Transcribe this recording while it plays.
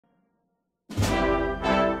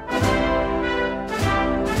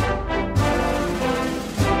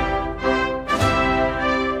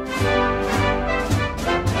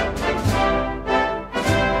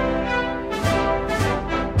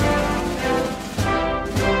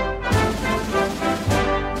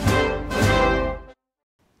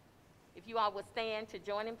all would stand to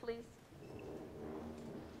join him, please.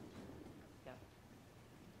 Go.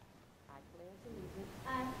 I pledge allegiance.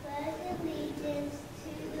 I pledge allegiance to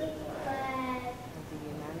the flag Of the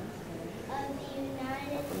United States. of the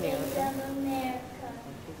United States of America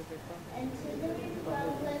and to the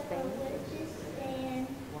republic for which it stands,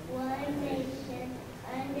 one nation,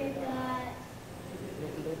 under God,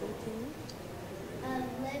 With liberty. of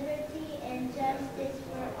liberty and justice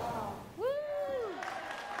for all. Woo!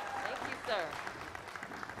 Thank you, sir.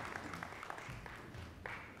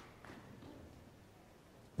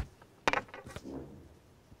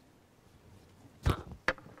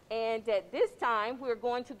 And at this time, we're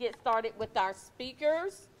going to get started with our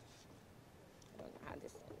speakers. I don't know how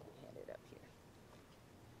this had it up here.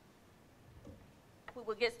 We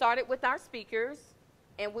will get started with our speakers,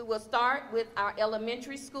 and we will start with our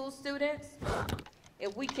elementary school students.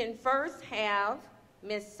 If we can first have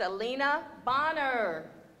Miss Selena Bonner.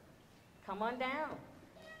 Come on down.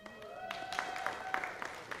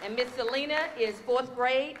 And Miss Selena is 4th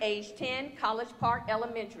grade, age 10, College Park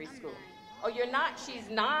Elementary School. Oh, you're not? She's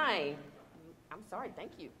 9. I'm sorry,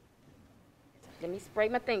 thank you. Let me spray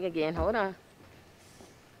my thing again. Hold on.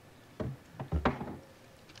 You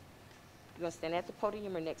gonna stand at the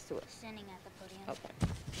podium or next to it? Standing at the podium. Okay.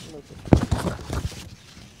 Move it.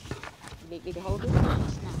 You need me to hold it? No.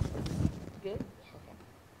 Good? Okay.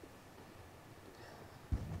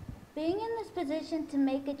 Being in this position to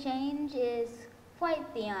make a change is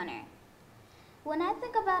quite the honor. When I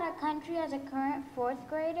think about our country as a current 4th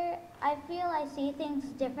grader, I feel I see things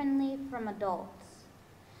differently from adults.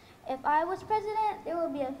 If I was president, there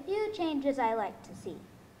would be a few changes I like to see.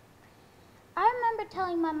 I remember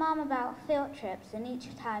telling my mom about field trips, and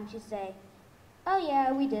each time she'd say, "Oh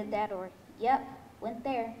yeah, we did that," or "Yep, went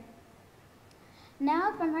there."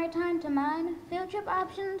 Now, from her time to mine, field trip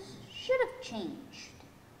options should have changed.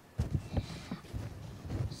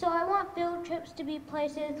 So I want field trips to be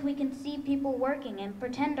places we can see people working and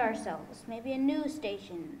pretend ourselves, maybe a news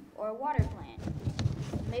station or a water plant,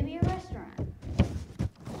 maybe a restaurant.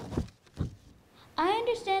 I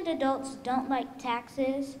understand adults don't like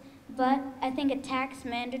taxes, but I think a tax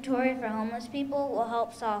mandatory for homeless people will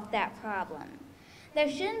help solve that problem. There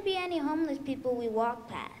shouldn't be any homeless people we walk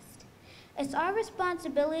past. It's our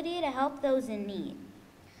responsibility to help those in need.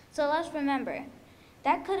 So let's remember,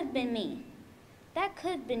 that could have been me. That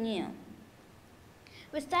could have been you.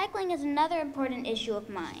 Recycling is another important issue of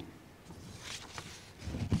mine.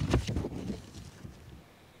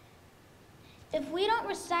 If we don't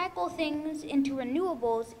recycle things into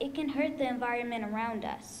renewables, it can hurt the environment around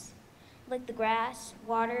us, like the grass,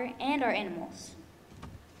 water, and our animals.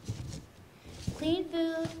 Clean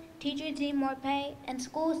food, teachers need more pay, and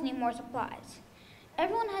schools need more supplies.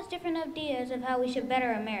 Everyone has different ideas of how we should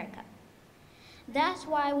better America. That's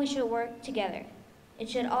why we should work together. It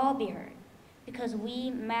should all be heard, because we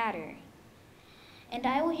matter. And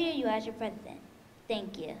I will hear you as your president.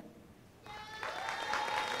 Thank you.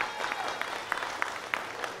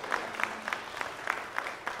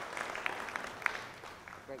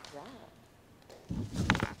 Great job.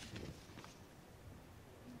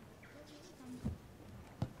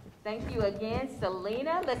 Thank you again,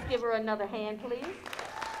 Selena. Let's give her another hand, please.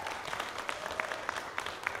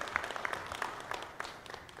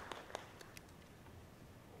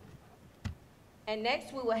 And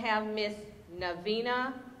next we will have Miss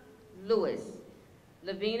Navina Lewis.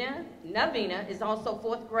 Navina is also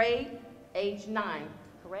 4th grade, age 9,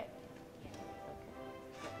 correct? Okay.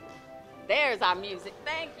 There's our music.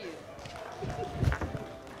 Thank you.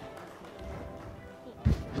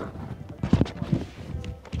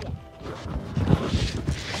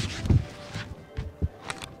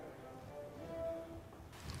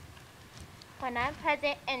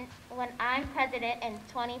 When I'm president in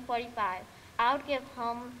 2045, I would give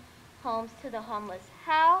homes to the homeless.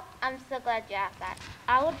 How? I'm so glad you asked that.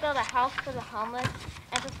 I would build a house for the homeless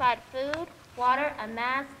and provide food, water, a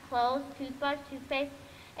mask, clothes, toothbrush, toothpaste,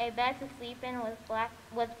 a bed to sleep in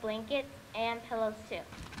with blankets and pillows too.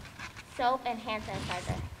 Soap and hand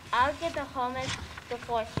sanitizer. I would give the homeless the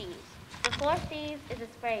 4 C's. The 4 C's is a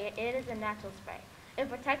spray. It is a natural spray. It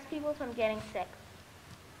protects people from getting sick.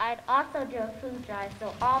 I'd also do a food drive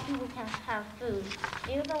so all people can have food,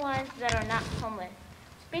 even the ones that are not homeless.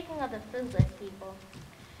 Speaking of the foodless people,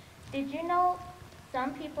 did you know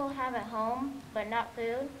some people have a home but not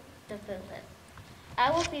food? The foodless. I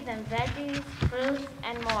will feed them veggies, fruits,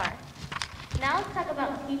 and more. Now let's talk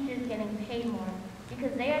about teachers getting paid more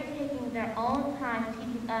because they are taking their own time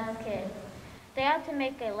teaching us kids. They have to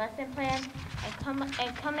make a lesson plan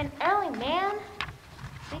and come in early, man.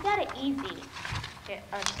 We got it easy.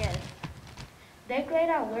 Kids. They're great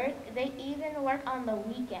at work. They even work on the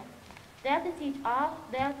weekends. They have to teach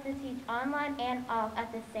online and off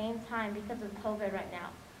at the same time because of COVID right now.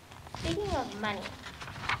 Speaking of money,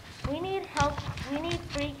 we need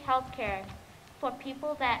free health care for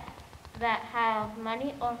people that have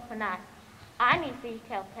money or for not. I need free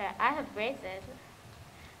health care. I have braces.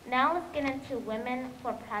 Now let's get into women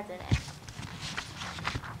for president.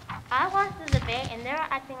 I watched the debate and they're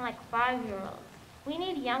acting like 5-year-olds. We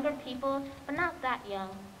need younger people, but not that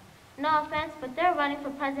young. No offense, but they're running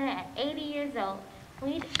for president at 80 years old.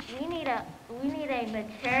 We need a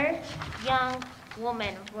mature, young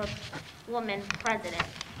woman president.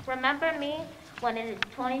 Remember me when it is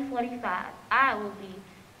 2045. I will be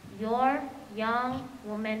your young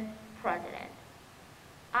woman president.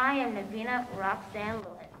 I am Navina Roxanne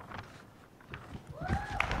Lewis.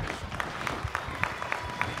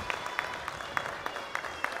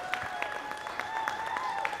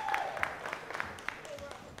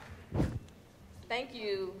 Thank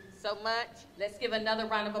you so much. Let's give another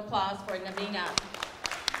round of applause for Navina.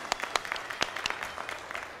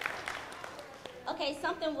 Okay,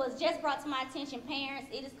 something was just brought to my attention.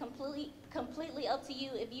 Parents, it is completely up to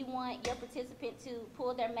you if you want your participant to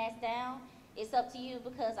pull their mask down. It's up to you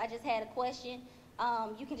because I just had a question.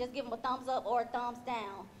 You can just give them a thumbs up or a thumbs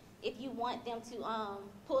down if you want them to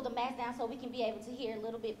pull the mask down so we can be able to hear a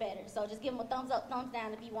little bit better. So just give them a thumbs up, thumbs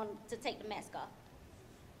down if you want to take the mask off.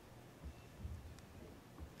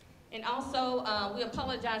 And also, we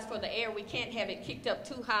apologize for the air. We can't have it kicked up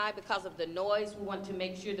too high because of the noise. We want to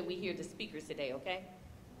make sure that we hear the speakers today, okay?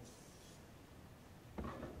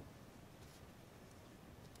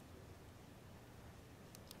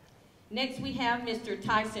 Next, we have Mr.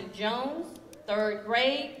 Tyson Jones, 3rd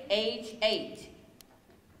grade, age 8.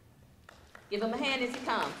 Give him a hand as he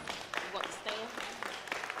comes. You want to stand?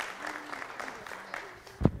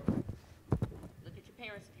 Look at your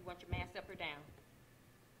parents if you want your mask up or down.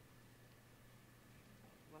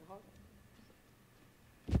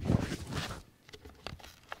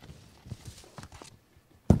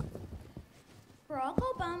 Barack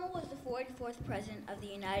Obama was the 44th President of the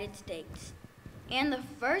United States and the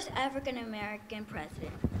first African American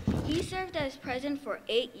president. He served as president for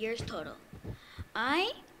 8 years total.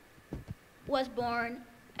 I was born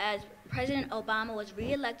as President Obama was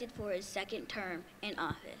re-elected for his 2nd term in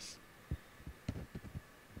office.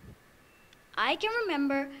 I can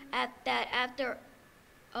remember that after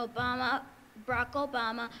Barack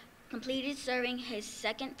Obama completed serving his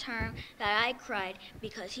 2nd term that I cried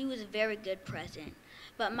because he was a very good president.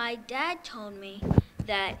 But my dad told me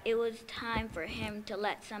that it was time for him to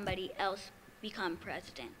let somebody else become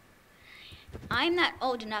president. I'm not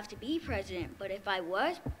old enough to be president, but if I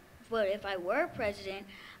were president,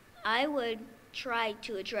 I would try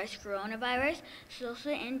to address coronavirus,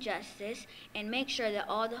 social injustice, and make sure that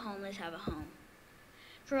all the homeless have a home.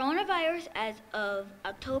 Coronavirus, as of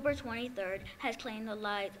October 23rd, has claimed the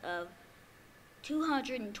lives of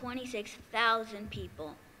 226,000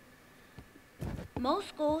 people. Most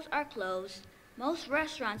schools are closed, most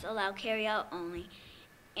restaurants allow carry-out only,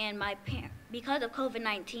 and because of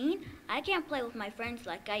COVID-19, I can't play with my friends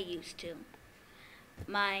like I used to.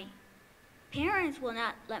 My parents will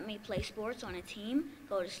not let me play sports on a team,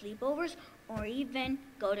 go to sleepovers, or even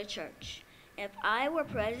go to church. If I were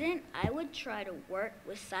president, I would try to work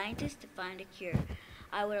with scientists to find a cure.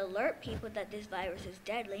 I would alert people that this virus is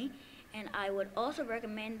deadly, and I would also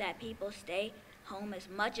recommend that people stay home as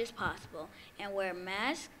much as possible and wear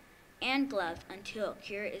masks and gloves until a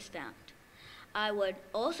cure is found. I would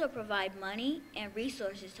also provide money and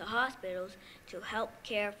resources to hospitals to help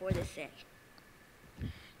care for the sick.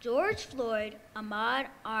 George Floyd, Ahmaud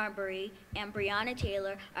Arbery, and Breonna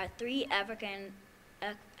Taylor are 3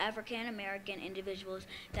 African-American individuals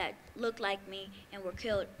that look like me and were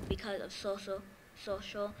killed because of social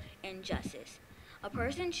injustice. A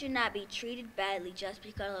person should not be treated badly just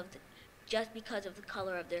because of the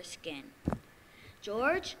color of their skin.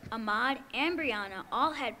 George, Ahmaud, and Breonna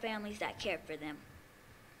all had families that cared for them.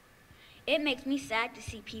 It makes me sad to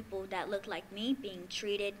see people that look like me being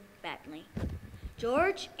treated badly.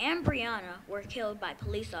 George and Breonna were killed by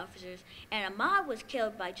police officers, and Ahmaud was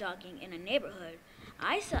killed by jogging in a neighborhood.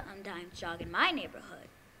 I sometimes jog in my neighborhood.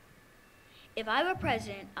 If I were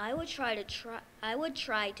president, I would try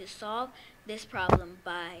to solve this problem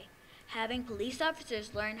by having police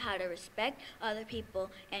officers learn how to respect other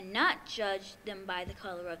people and not judge them by the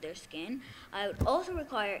color of their skin. I would also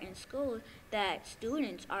require in schools that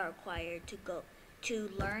students are required to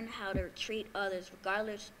learn how to treat others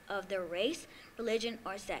regardless of their race, religion,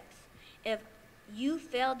 or sex. If you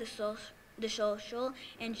fail the social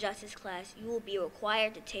injustice class, you will be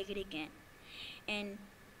required to take it again. In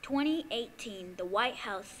 2018, the White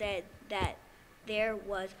House said that there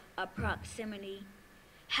was approximately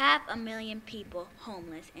 500,000 people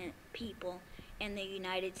homeless and people in the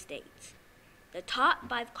United States. The top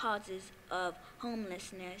 5 causes of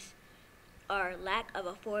homelessness are lack of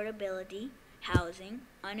affordability, housing,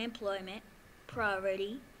 unemployment,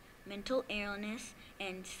 poverty, mental illness,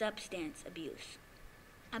 and substance abuse.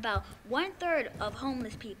 About 1/3 of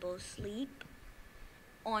homeless people sleep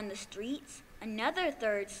on the streets. Another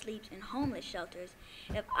third sleeps in homeless shelters.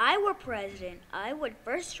 If I were president, I would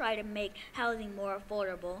first try to make housing more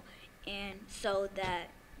affordable, and so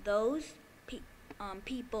that those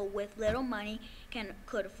people with little money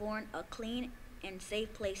could afford a clean and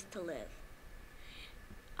safe place to live.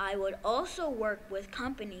 I would also work with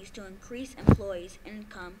companies to increase employees'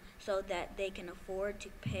 income so that they can afford to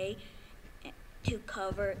pay to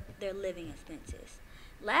cover their living expenses.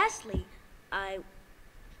 Lastly, I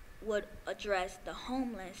would address the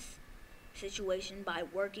homeless situation by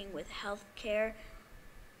working with healthcare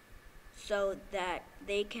so that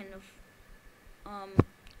they can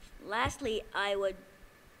lastly I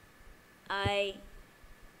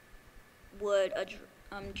would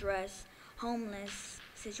address homeless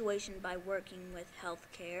situation by working with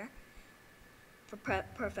healthcare for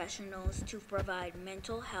professionals to provide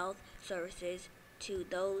mental health services to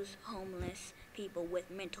those homeless people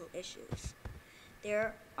with mental issues.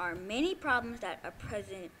 There are many problems that a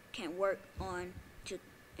president can work on to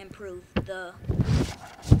improve the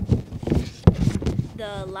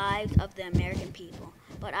lives of the American people.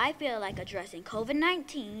 But I feel like addressing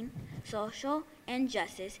COVID-19, social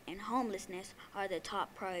injustice, and homelessness are the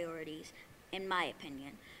top priorities, in my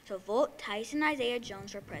opinion. So vote Tyson Isaiah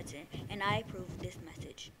Jones for president, and I approve this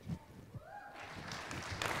message.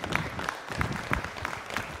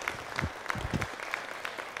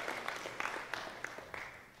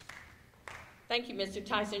 Thank you, Mr.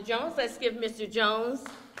 Tyson Jones. Let's give Mr. Jones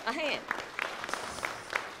a hand.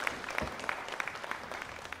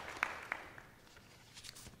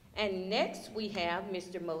 And next we have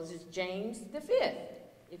Mr. Moses James V.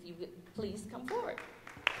 If you would please come forward.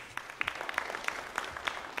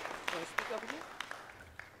 Want to speak over here?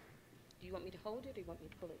 Do you want me to hold it or do you want me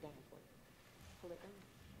to pull it down for you? Pull it down.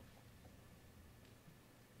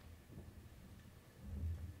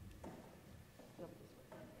 Over this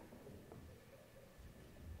way.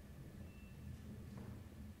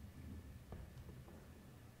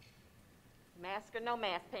 Mask or no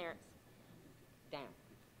mask, parents? Down.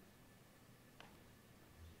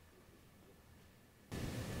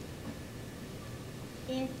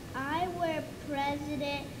 If I were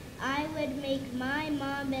president, I would make my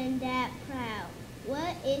mom and dad proud.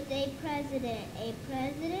 What is a president? A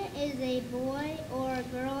president is a boy or a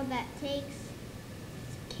girl that takes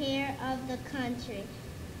care of the country.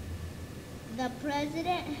 The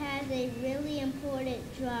president has a really important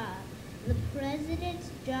job. The president's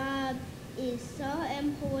job is so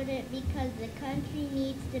important because the country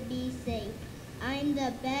needs to be safe. I'm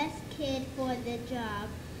the best kid for the job.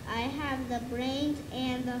 I have the brains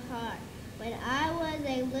and the heart. When I was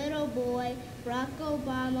a little boy, Barack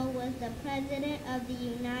Obama was the president of the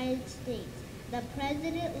United States. The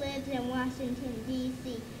president lives in Washington,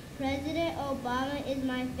 D.C. President Obama is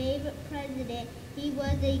my favorite president. He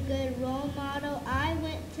was a good role model. I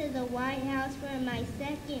went to the White House for my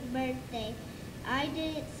 2nd birthday. I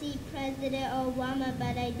didn't see President Obama,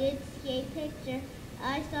 but I did see a picture.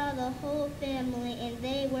 I saw the whole family, and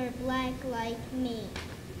they were black like me.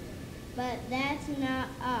 But that's not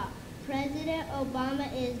all. President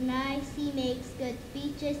Obama is nice. He makes good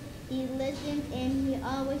speeches. He listens, and he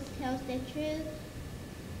always tells the truth.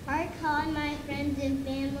 I call my friends and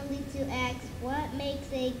family to ask what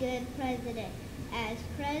makes a good president. As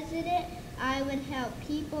president, I would help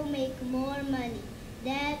people make more money.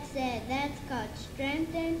 Dad said that's called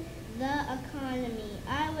strengthen the economy.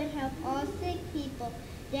 I would help all sick people.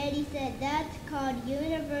 Daddy said that's called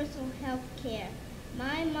universal health care.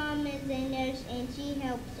 My mom is a nurse and she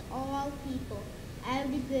helps all people. I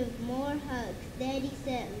would give more hugs. Daddy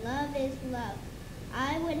said love is love.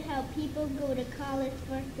 I would help people go to college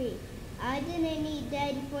for free. I didn't need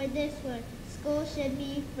Daddy for this one. School should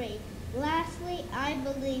be free. Lastly, I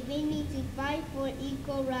believe we need to fight for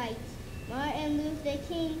equal rights. Martin Luther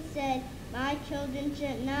King said, my children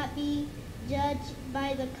should not be judged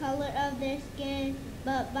by the color of their skin,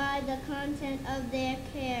 but by the content of their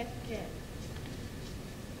character.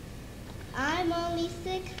 I'm only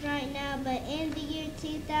 6 right now, but in the year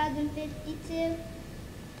 2052,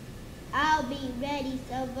 I'll be ready.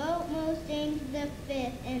 So vote Moses James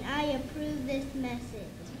V, and I approve this message.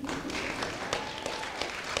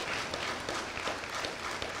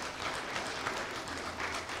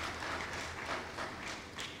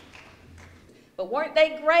 weren't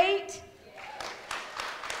they great?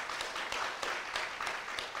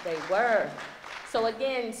 They were. So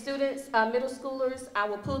again, students, middle schoolers, I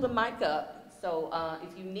will pull the mic up. So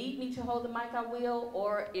if you need me to hold the mic, I will,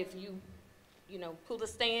 or if you know, pull the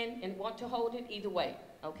stand and want to hold it, either way,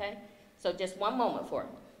 okay? So just one moment for me.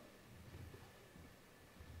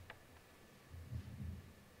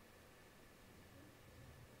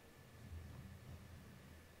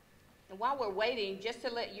 And while we're waiting, just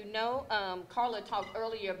to let you know, Carla talked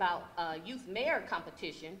earlier about youth mayor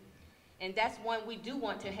competition, and that's one we do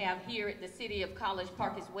want to have here at the City of College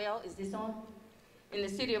Park as well. Is this on? In the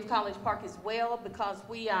City of College Park as well, because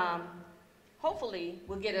we hopefully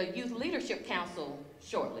will get a youth leadership council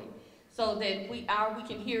shortly, so that we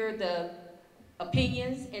can hear the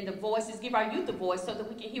opinions and the voices, give our youth a voice so that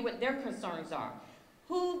we can hear what their concerns are.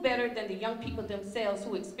 Who better than the young people themselves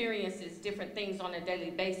who experiences different things on a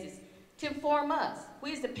daily basis to inform us?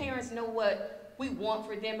 We as the parents know what we want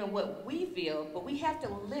for them and what we feel, but we have to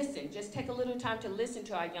listen. Just take a little time to listen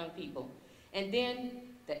to our young people. And then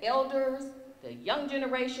the elders, the young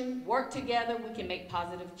generation work together, we can make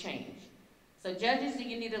positive change. So judges, do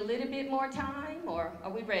you need a little bit more time, or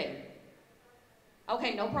are we ready?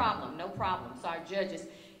 Okay, no problem, no problem. So our judges.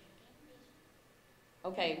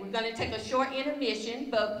 Okay, we're gonna take a short intermission,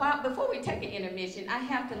 but before we take an intermission, I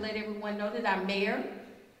have to let everyone know that our mayor,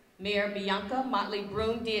 Mayor Bianca Motley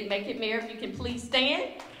Broom, did make it. Mayor, if you can please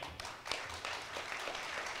stand.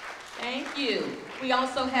 Thank you. We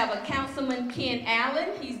also have a Councilman Ken Allen.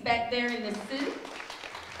 He's back there in the suit.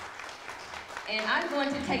 And I'm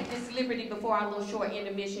going to take this liberty before our little short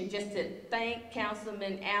intermission just to thank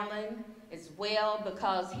Councilman Allen as well,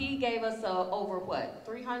 because he gave us over what,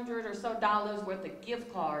 $300 or so worth of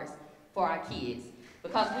gift cards for our kids.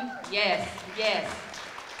 Because yes.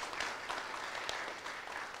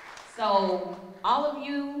 So all of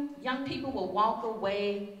you young people will walk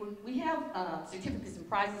away. We have certificates and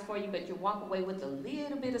prizes for you, but you'll walk away with a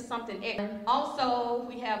little bit of something extra. Also,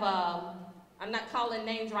 we have I'm not calling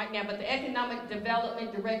names right now, but the Economic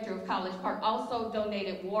Development Director of College Park also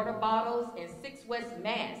donated water bottles and 6 West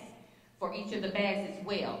masks for each of the bags as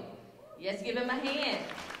well. Yes, give him a hand.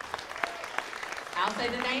 I'll say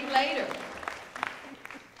the name later.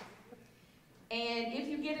 And if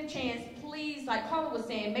you get a chance, please, like Carla was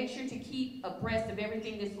saying, make sure to keep abreast of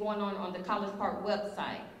everything that's going on the College Park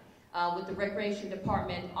website with the Recreation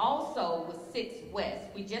Department, also with 6 West.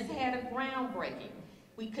 We just had a groundbreaking.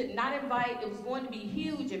 We could not invite, it was going to be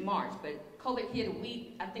huge in March, but COVID hit a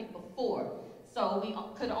week, I think, before. So we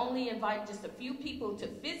could only invite just a few people to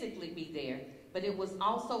physically be there, but it was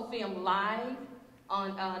also filmed live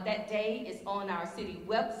on that day. It's on our city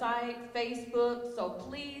website, Facebook, so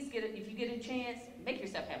please, if you get a chance, make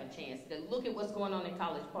yourself have a chance to look at what's going on in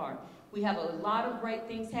College Park. We have a lot of great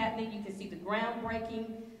things happening. You can see the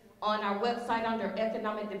groundbreaking on our website under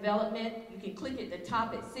Economic Development. You can click at the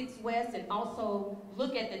top at 6 West and also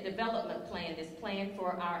look at the development plan that's planned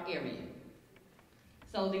for our area.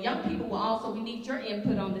 So the young people will also, we need your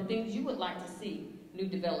input on the things you would like to see, new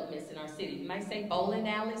developments in our city. You might say bowling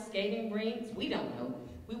alleys, skating rinks, we don't know.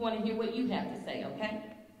 We want to hear what you have to say, okay?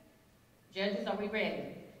 Judges, are we ready?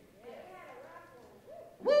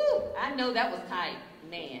 Woo! I know that was tight,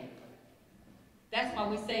 man. That's why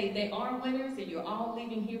we say they are winners and you're all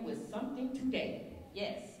leaving here with something today.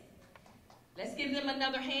 Yes. Let's give them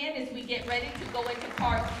another hand as we get ready to go into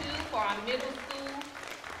part 2 for our middle school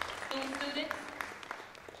students.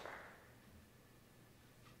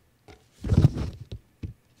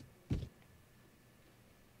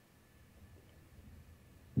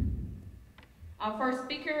 Our first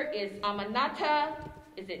speaker is Amanata,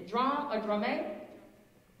 is it Drum or Drame?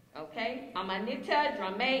 Okay, Amanita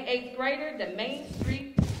Drame, 8th grader, the Main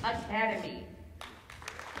Street Academy.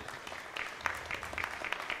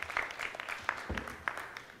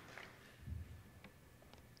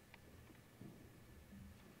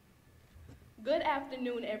 Good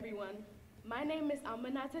afternoon, everyone. My name is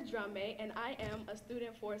Amanata Drame, and I am a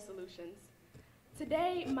student for Solutions.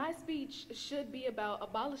 Today, my speech should be about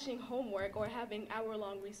abolishing homework or having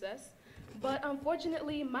hour-long recess, but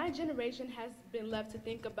unfortunately, my generation has been left to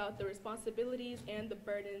think about the responsibilities and the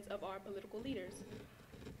burdens of our political leaders.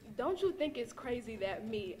 Don't you think it's crazy that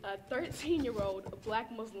me, a 13-year-old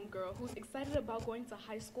black Muslim girl who's excited about going to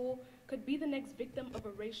high school, could be the next victim of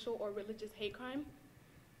a racial or religious hate crime?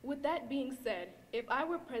 With that being said, if I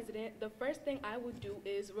were president, the first thing I would do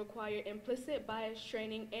is require implicit bias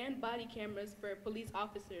training and body cameras for police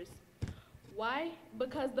officers. Why?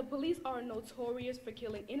 Because the police are notorious for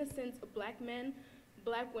killing innocent black men,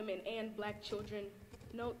 black women, and black children.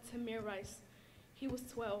 Note Tamir Rice, he was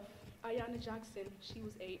 12. Ayanna Jackson, she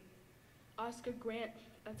was 8. Oscar Grant,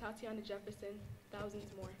 Tatiana Jefferson,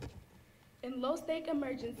 thousands more. In low-stake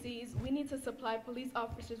emergencies, we need to supply police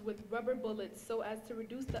officers with rubber bullets so as to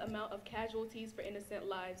reduce the amount of casualties for innocent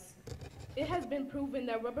lives. It has been proven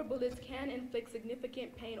that rubber bullets can inflict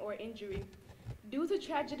significant pain or injury. Due to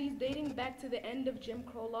tragedies dating back to the end of Jim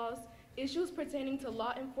Crow laws, issues pertaining to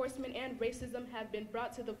law enforcement and racism have been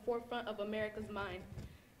brought to the forefront of America's mind.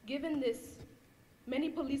 Given this, many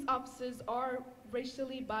police officers are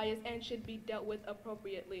racially biased and should be dealt with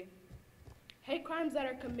appropriately. Hate crimes that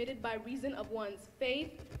are committed by reason of one's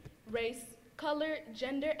faith, race, color,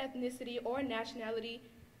 gender, ethnicity, or nationality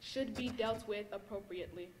should be dealt with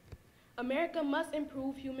appropriately. America must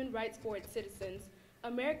improve human rights for its citizens.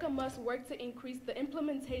 America must work to increase the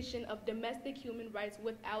implementation of domestic human rights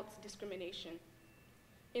without discrimination.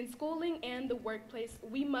 In schooling and the workplace,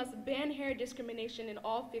 we must ban hair discrimination in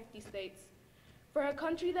all 50 states. For a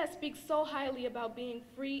country that speaks so highly about being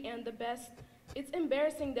free and the best, it's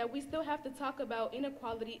embarrassing that we still have to talk about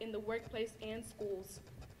inequality in the workplace and schools.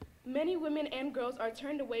 Many women and girls are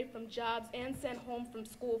turned away from jobs and sent home from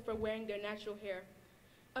school for wearing their natural hair.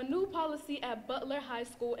 A new policy at Butler High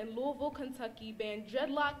School in Louisville, Kentucky banned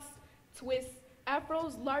dreadlocks, twists,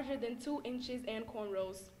 afros larger than 2 inches, and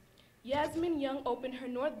cornrows. Yasmin Young opened her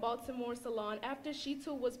North Baltimore salon after she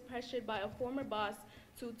too was pressured by a former boss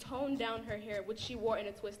to tone down her hair, which she wore in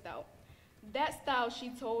a twist out. That style, she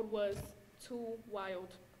told, was too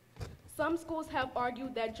wild. Some schools have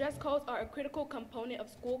argued that dress codes are a critical component of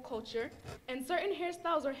school culture, and certain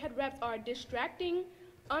hairstyles or head wraps are distracting,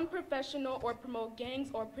 unprofessional, or promote gangs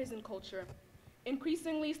or prison culture.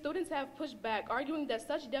 Increasingly, students have pushed back, arguing that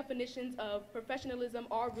such definitions of professionalism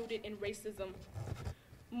are rooted in racism.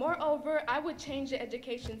 Moreover, I would change the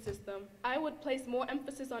education system. I would place more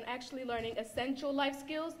emphasis on actually learning essential life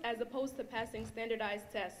skills as opposed to passing standardized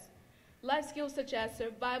tests. Life skills such as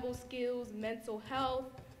survival skills, mental health,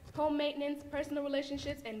 home maintenance, personal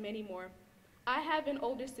relationships, and many more. I have an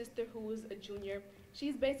older sister who is a junior.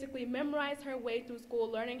 She's basically memorized her way through school,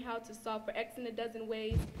 learning how to solve for X in a dozen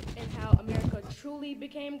ways and how America truly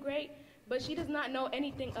became great, but she does not know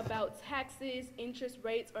anything about taxes, interest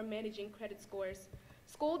rates, or managing credit scores.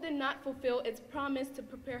 School did not fulfill its promise to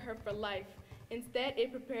prepare her for life. Instead,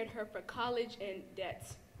 it prepared her for college and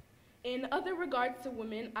debt. In other regards to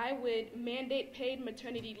women, I would mandate paid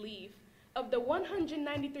maternity leave. Of the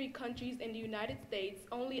 193 countries in the United States,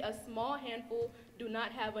 only a small handful do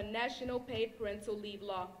not have a national paid parental leave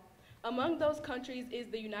law. Among those countries is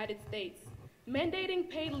the United States. Mandating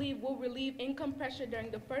paid leave will relieve income pressure during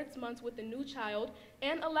the first months with a new child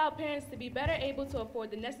and allow parents to be better able to afford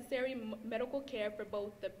the necessary medical care for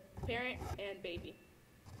both the parent and baby.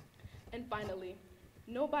 And finally,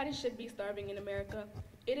 nobody should be starving in America.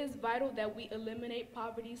 It is vital that we eliminate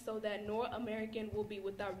poverty so that no American will be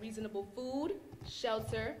without reasonable food,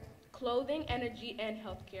 shelter, clothing, energy, and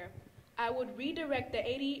health care. I would redirect the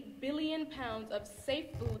 80 billion pounds of safe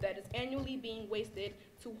food that is annually being wasted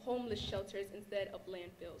to homeless shelters instead of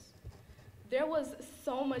landfills. There was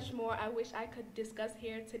so much more I wish I could discuss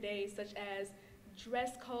here today, such as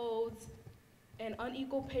dress codes and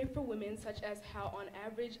unequal pay for women, such as how on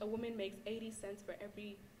average a woman makes 80 cents for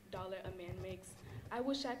every dollar a man makes. I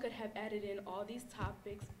wish I could have added in all these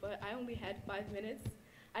topics, but I only had 5 minutes.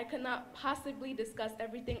 I could not possibly discuss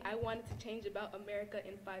everything I wanted to change about America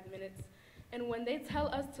in 5 minutes. And when they tell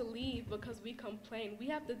us to leave because we complain, we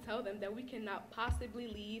have to tell them that we cannot possibly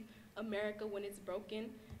leave America when it's broken.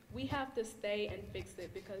 We have to stay and fix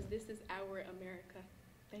it because this is our America.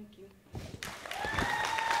 Thank you.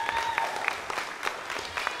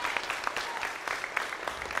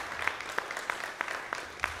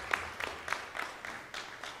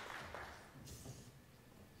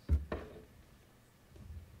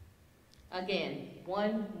 Again,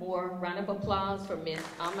 one more round of applause for Ms.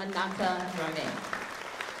 Amanata Drame.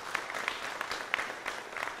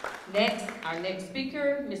 Next, our next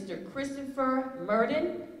speaker, Mr. Christopher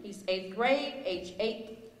Murden. He's 8th grade, age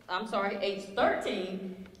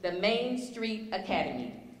 13, the Main Street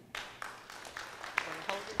Academy.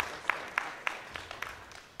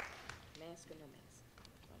 Mask or no mask?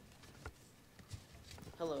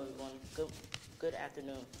 Hello, everyone. Good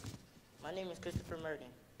afternoon. My name is Christopher Murden.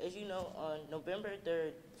 As you know, on November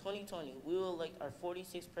 3rd, 2020, we will elect our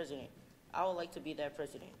 46th president. I would like to be that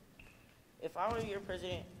president. If I were your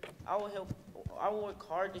president, I will work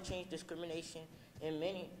hard to change discrimination, and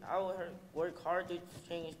I will work hard to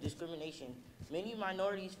change discrimination. Many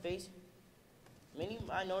minorities face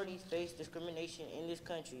discrimination in this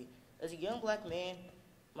country. As a young black man,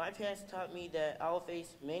 my parents taught me that I will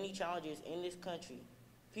face many challenges in this country.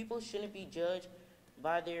 People shouldn't be judged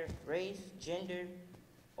by their race, gender,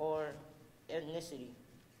 or ethnicity.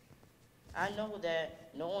 I know that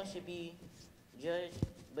no one should be judged,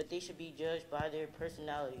 but they should be judged by their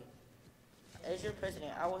personality. As your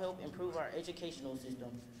president, I will help improve our educational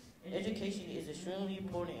system. Education is extremely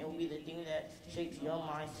important and will be the thing that shapes young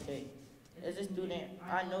minds today. As a student,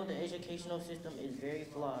 I know the educational system is very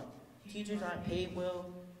flawed. Teachers aren't paid well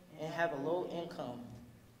and have a low income.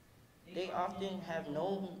 They often have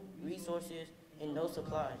no resources and no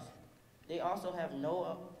supplies. They also have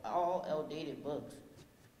all outdated books.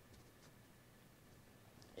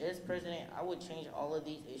 As president, I would change all of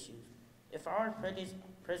these issues. If I were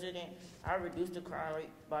president, I would reduce the crime rate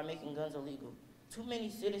by making guns illegal. Too many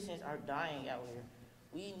citizens are dying out here.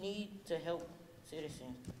 We need to help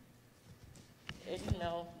citizens. As you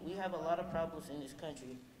know, we have a lot of problems in this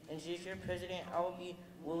country. And as your president, I will be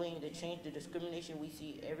willing to change the discrimination we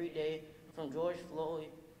see every day, from George Floyd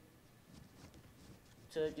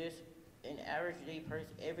to just an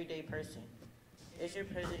everyday person. As your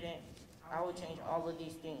president, I will change all of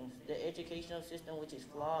these things. The educational system, which is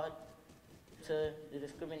flawed, to the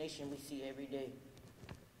discrimination we see every day.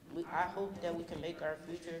 I hope that we can make our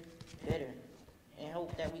future better, and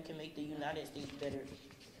hope that we can make the United States better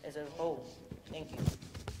as a whole. Thank you.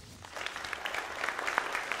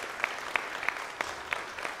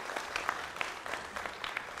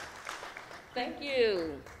 Thank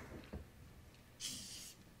you.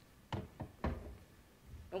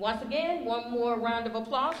 And once again, one more round of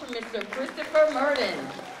applause for Mr. Christopher Murden.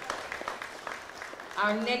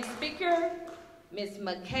 Our next speaker, Ms.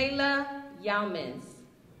 Michaela Yaumans.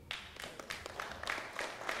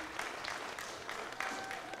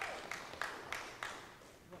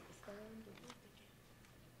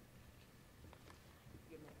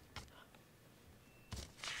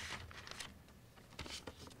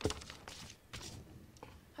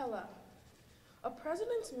 Hello. A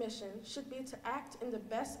president's mission should be to act in the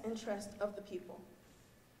best interest of the people.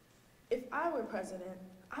 If I were president,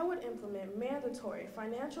 I would implement mandatory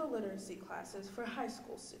financial literacy classes for high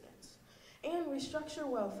school students and restructure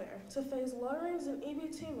welfare to phase lowerings in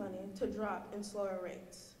EBT money to drop in slower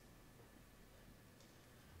rates.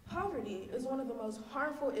 Poverty is one of the most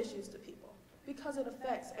harmful issues to people because it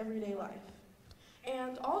affects everyday life.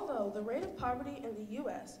 And although the rate of poverty in the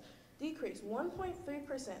U.S. decreased 1.3%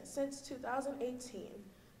 since 2018,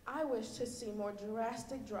 I wish to see more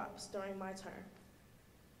drastic drops during my term.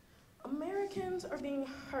 Americans are being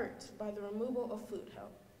hurt by the removal of food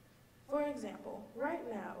help. For example, right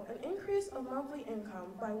now, an increase of monthly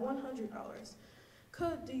income by $100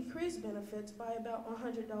 could decrease benefits by about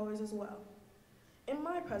 $100 as well. In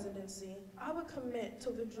my presidency, I would commit to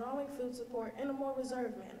withdrawing food support in a more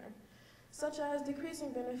reserved manner, such as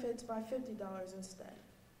decreasing benefits by $50 instead.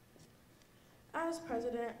 As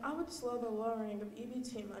president, I would slow the lowering of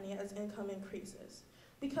EBT money as income increases,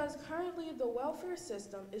 because currently the welfare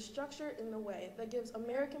system is structured in a way that gives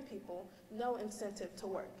American people no incentive to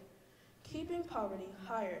work, keeping poverty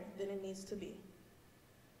higher than it needs to be.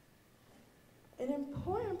 An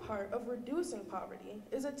important part of reducing poverty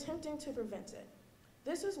is attempting to prevent it.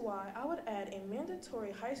 This is why I would add a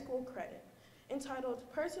mandatory high school credit entitled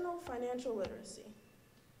Personal Financial Literacy.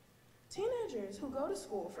 Teenagers who go to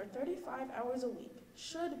school for 35 hours a week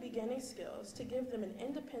should be gaining skills to give them an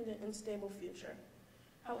independent and stable future.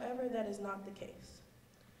 However, that is not the case.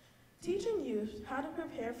 Teaching youth how to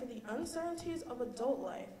prepare for the uncertainties of adult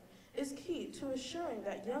life is key to assuring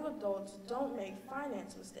that young adults don't make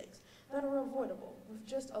finance mistakes that are avoidable with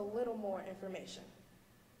just a little more information.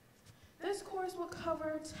 This course will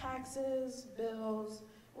cover taxes, bills,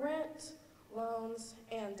 rent, loans,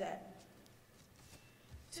 and debt.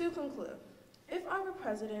 To conclude, if I were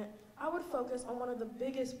president, I would focus on one of the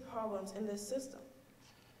biggest problems in this system,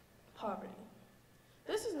 poverty.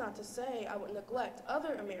 This is not to say I would neglect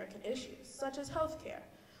other American issues, such as health care,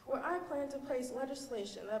 where I plan to place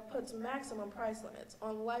legislation that puts maximum price limits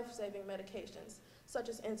on life-saving medications, such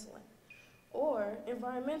as insulin, or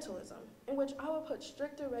environmentalism, in which I will put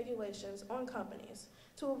stricter regulations on companies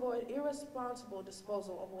to avoid irresponsible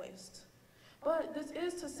disposal of waste. But this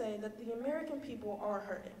is to say that the American people are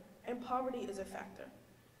hurting, and poverty is a factor.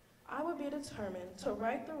 I would be determined to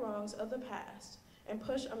right the wrongs of the past and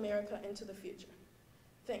push America into the future.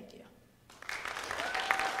 Thank you.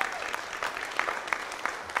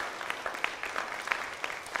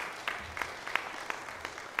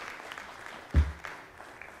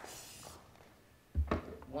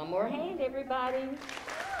 One more hand, everybody,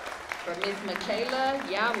 for Ms. Michaela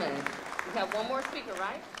Yaumans. We have one more speaker,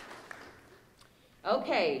 right?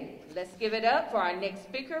 Okay, let's give it up for our next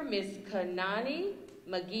speaker, Ms. Kanani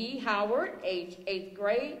McGee Howard, eighth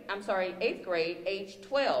grade, age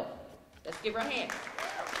 12. Let's give her a hand.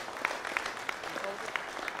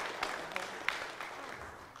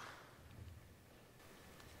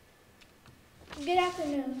 Good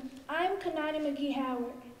afternoon. I'm Kanani McGee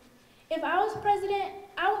Howard. If I was president,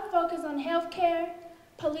 I would focus on health care,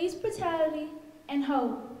 police brutality, and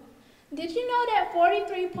hope. Did you know that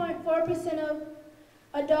 43.4% of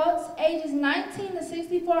adults ages 19 to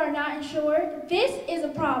 64 are not insured? This is a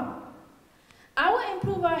problem. I would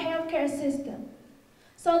improve our healthcare system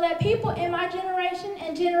so that people in my generation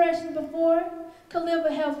and generations before could live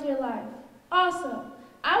a healthier life. Also,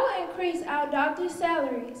 I will increase our doctors'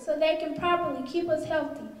 salaries so they can properly keep us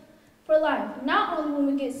healthy for life, not only when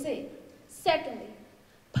we get sick. Secondly,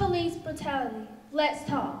 police brutality. Let's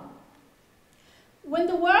talk. When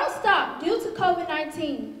the world stopped due to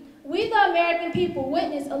COVID-19, we the American people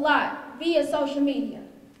witnessed a lot via social media.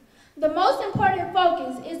 The most important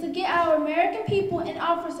focus is to get our American people and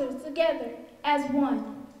officers together as one.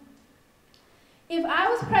 If I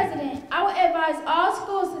was president, I would advise all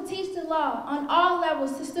schools to teach the law on all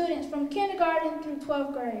levels to students from kindergarten through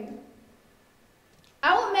 12th grade.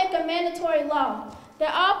 I would make a mandatory law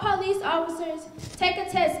that all police officers take a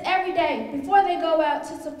test every day before they go out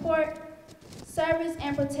to support, service,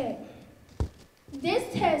 and protect. This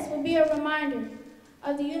test will be a reminder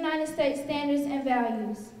of the United States standards and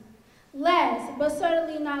values. Last, but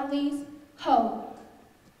certainly not least, hope.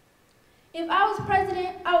 If I was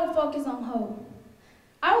president, I would focus on hope.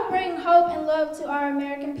 I will bring hope and love to our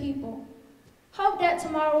American people. Hope that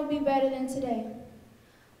tomorrow will be better than today.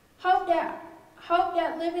 Hope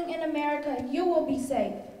that living in America, you will be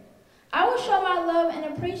safe. I will show my love and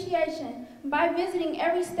appreciation by visiting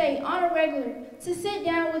every state on a regular to sit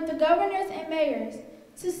down with the governors and mayors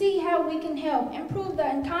to see how we can help improve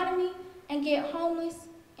the economy and get homeless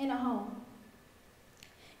in a home.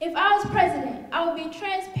 If I was president, I would be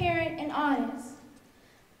transparent and honest.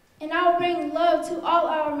 And I will bring love to all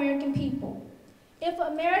our American people. If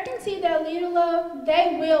Americans see their leader love,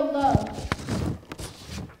 they will love.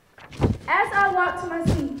 As I walk to my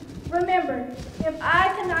seat, remember, if I,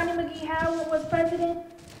 Kanani McGee Howard, was president,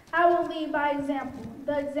 I will lead by example.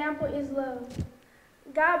 The example is love.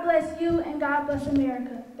 God bless you and God bless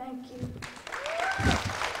America. Thank you.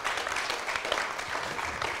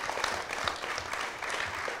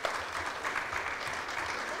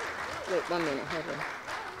 Wait 1 minute, hold on.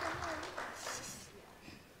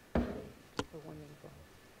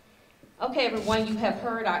 Okay, everyone, you have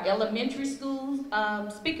heard our elementary school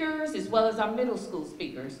speakers as well as our middle school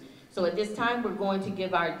speakers. So at this time, we're going to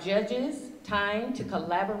give our judges time to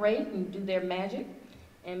collaborate and do their magic.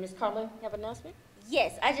 And Ms. Carla, you have an announcement?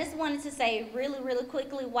 Yes, I just wanted to say really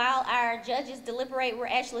quickly, while our judges deliberate, we're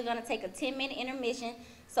actually going to take a 10-minute intermission.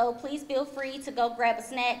 So please feel free to go grab a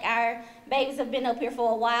snack. Our babies have been up here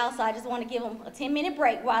for a while, so I just want to give them a 10-minute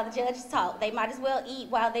break while the judges talk. They might as well eat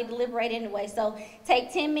while they deliberate anyway. So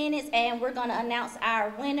take 10 minutes, and we're going to announce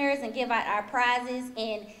our winners and give out our prizes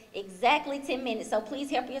in exactly 10 minutes. So please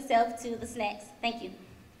help yourself to the snacks. Thank you.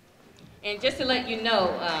 And just to let you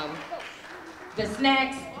know, the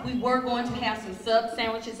snacks, we were going to have some sub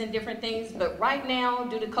sandwiches and different things, but right now,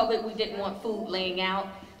 due to COVID, we didn't want food laying out.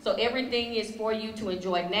 So everything is for you to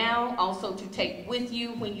enjoy now, also to take with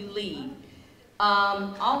you when you leave.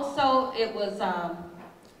 Also, it was,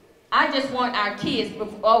 I just want our kids,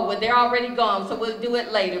 oh, well, they're already gone, so we'll do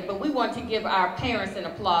it later, but we want to give our parents an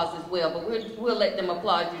applause as well, but we'll let them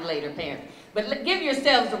applaud you later, parents. But give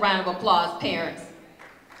yourselves a round of applause, parents.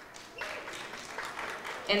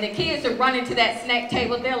 And the kids are running to that snack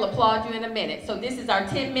table, they'll applaud you in a minute. So this is our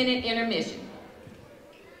 10-minute intermission.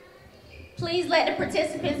 Please let the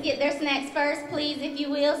participants get their snacks first, please, if you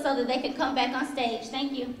will, so that they can come back on stage.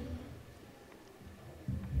 Thank you.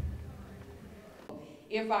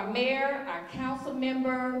 If our mayor, our council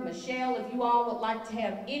member, Michelle, if you all would like to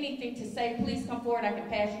have anything to say, please come forward. I can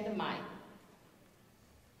pass you the mic.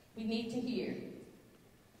 We need to hear.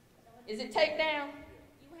 Is it taped down?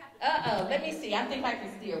 Let me see. I think I can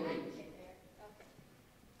still reach.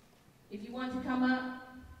 If you want to come up.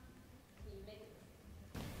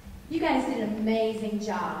 You guys did an amazing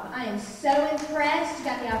job. I am so impressed. You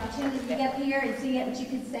got the opportunity to get up here and see what you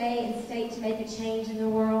could say and state to make a change in the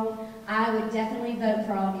world. I would definitely vote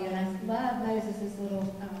for all of you. And I love Moses'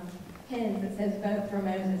 little pin that says vote for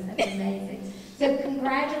Moses. That's amazing. So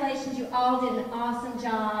congratulations. You all did an awesome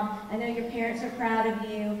job. I know your parents are proud of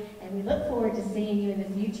you. And we look forward to seeing you in the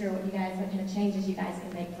future, what kind of changes you guys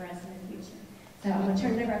can make for us in the future. So I'm going to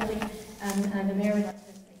turn it over. I believe the mayor would like to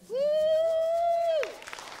say something.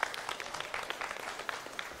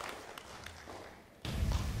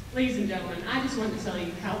 Ladies and gentlemen, I just wanted to tell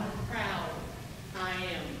you how proud I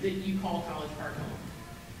am that you call College Park home.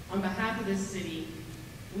 On behalf of this city,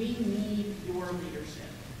 we need your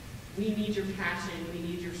leadership. We need your passion. We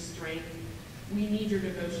need your strength. We need your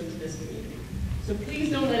devotion to this community. So please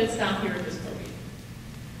don't let it stop here at this podium.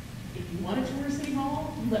 If you want to tour City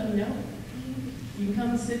Hall, you let me know. You can come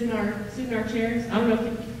and sit in our chairs. I don't know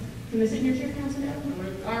if can they sit in your chair, Councilman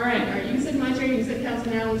Allen? All right, you can sit in my chair, you can sit in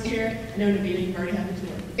Councilman Allen's chair. I know, Navita, you've already had the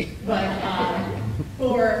tour. But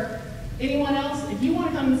for anyone else, if you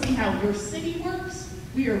want to come and see how your city works,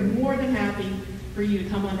 we are more than happy for you to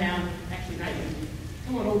come on down. Actually, not you.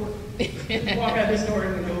 Come on over. Walk out this door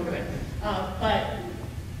and then go over there. But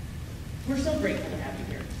we're so grateful to have you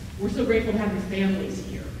here. We're so grateful to have your families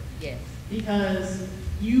here. Yes. Because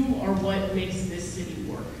you are what makes this city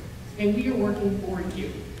work. And we are working for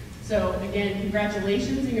you. So again,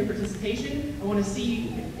 congratulations in your participation. I want to see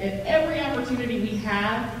you at every opportunity we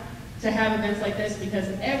have to have events like this, because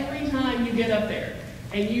every time you get up there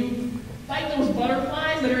and you fight those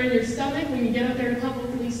butterflies that are in your stomach when you get up there and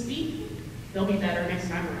publicly speak, they'll be better next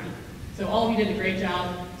time around. So all of you did a great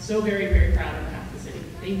job. So very, very proud on behalf of the city.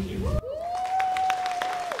 Thank you.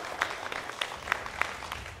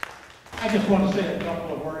 I just want to say a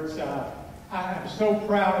couple of words. I'm so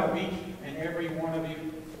proud of each and every one of you.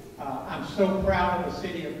 I'm so proud of the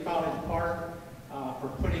city of College Park for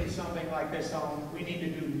putting something like this on. We need to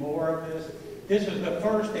do more of this. This is the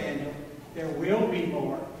first annual. There will be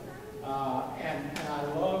more. And I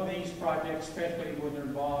love these projects, especially when they're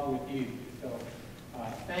involved with you. So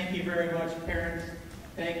thank you very much, parents.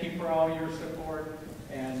 Thank you for all your support.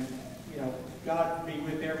 And, you know, God be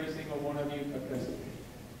with every single one of you, because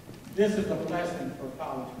this is a blessing for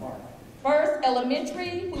College Park. First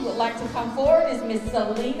elementary, who would like to come forward is Miss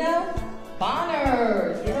Selena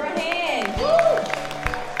Bonner. Give her a hand. Woo!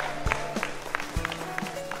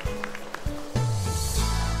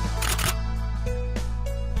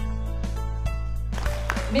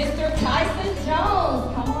 Mr. Tyson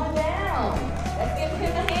Jones, come on down. Let's give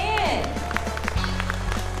him a hand.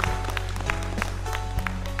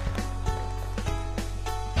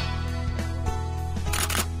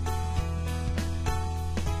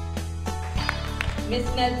 Miss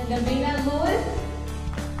Navina Lewis,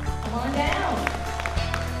 come on down.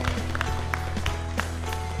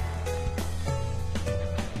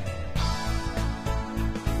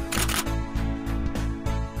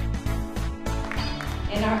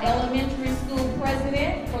 And our elementary school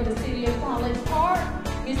president for the city of College Park,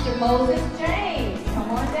 Mr. Moses James, come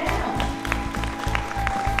on down.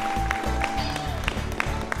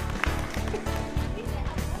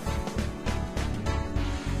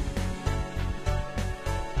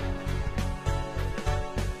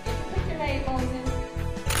 Put your name, Moses.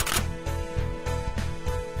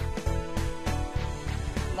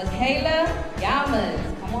 Michaela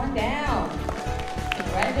Yamans, come on down.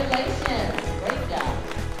 Congratulations, great job.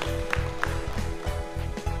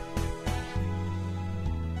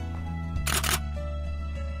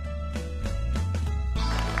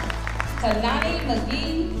 Tanani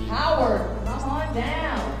McGee Howard, come on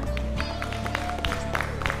down.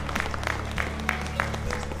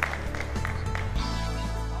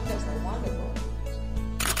 Wonderful, wonderful.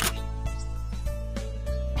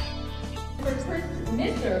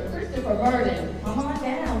 Mr. Christopher Burden, come on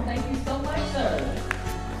down. Thank you so much, sir.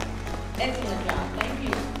 Excellent job, thank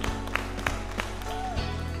you.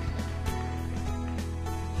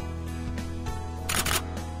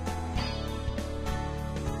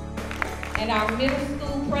 And our middle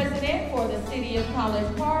school president for the city of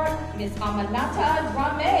College Park, Ms. Amanata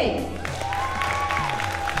Drame.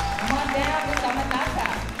 Come on down, Ms. Amanata.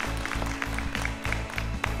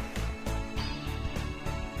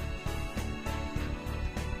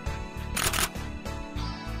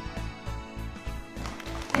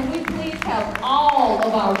 Can we please have all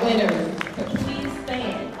of our winners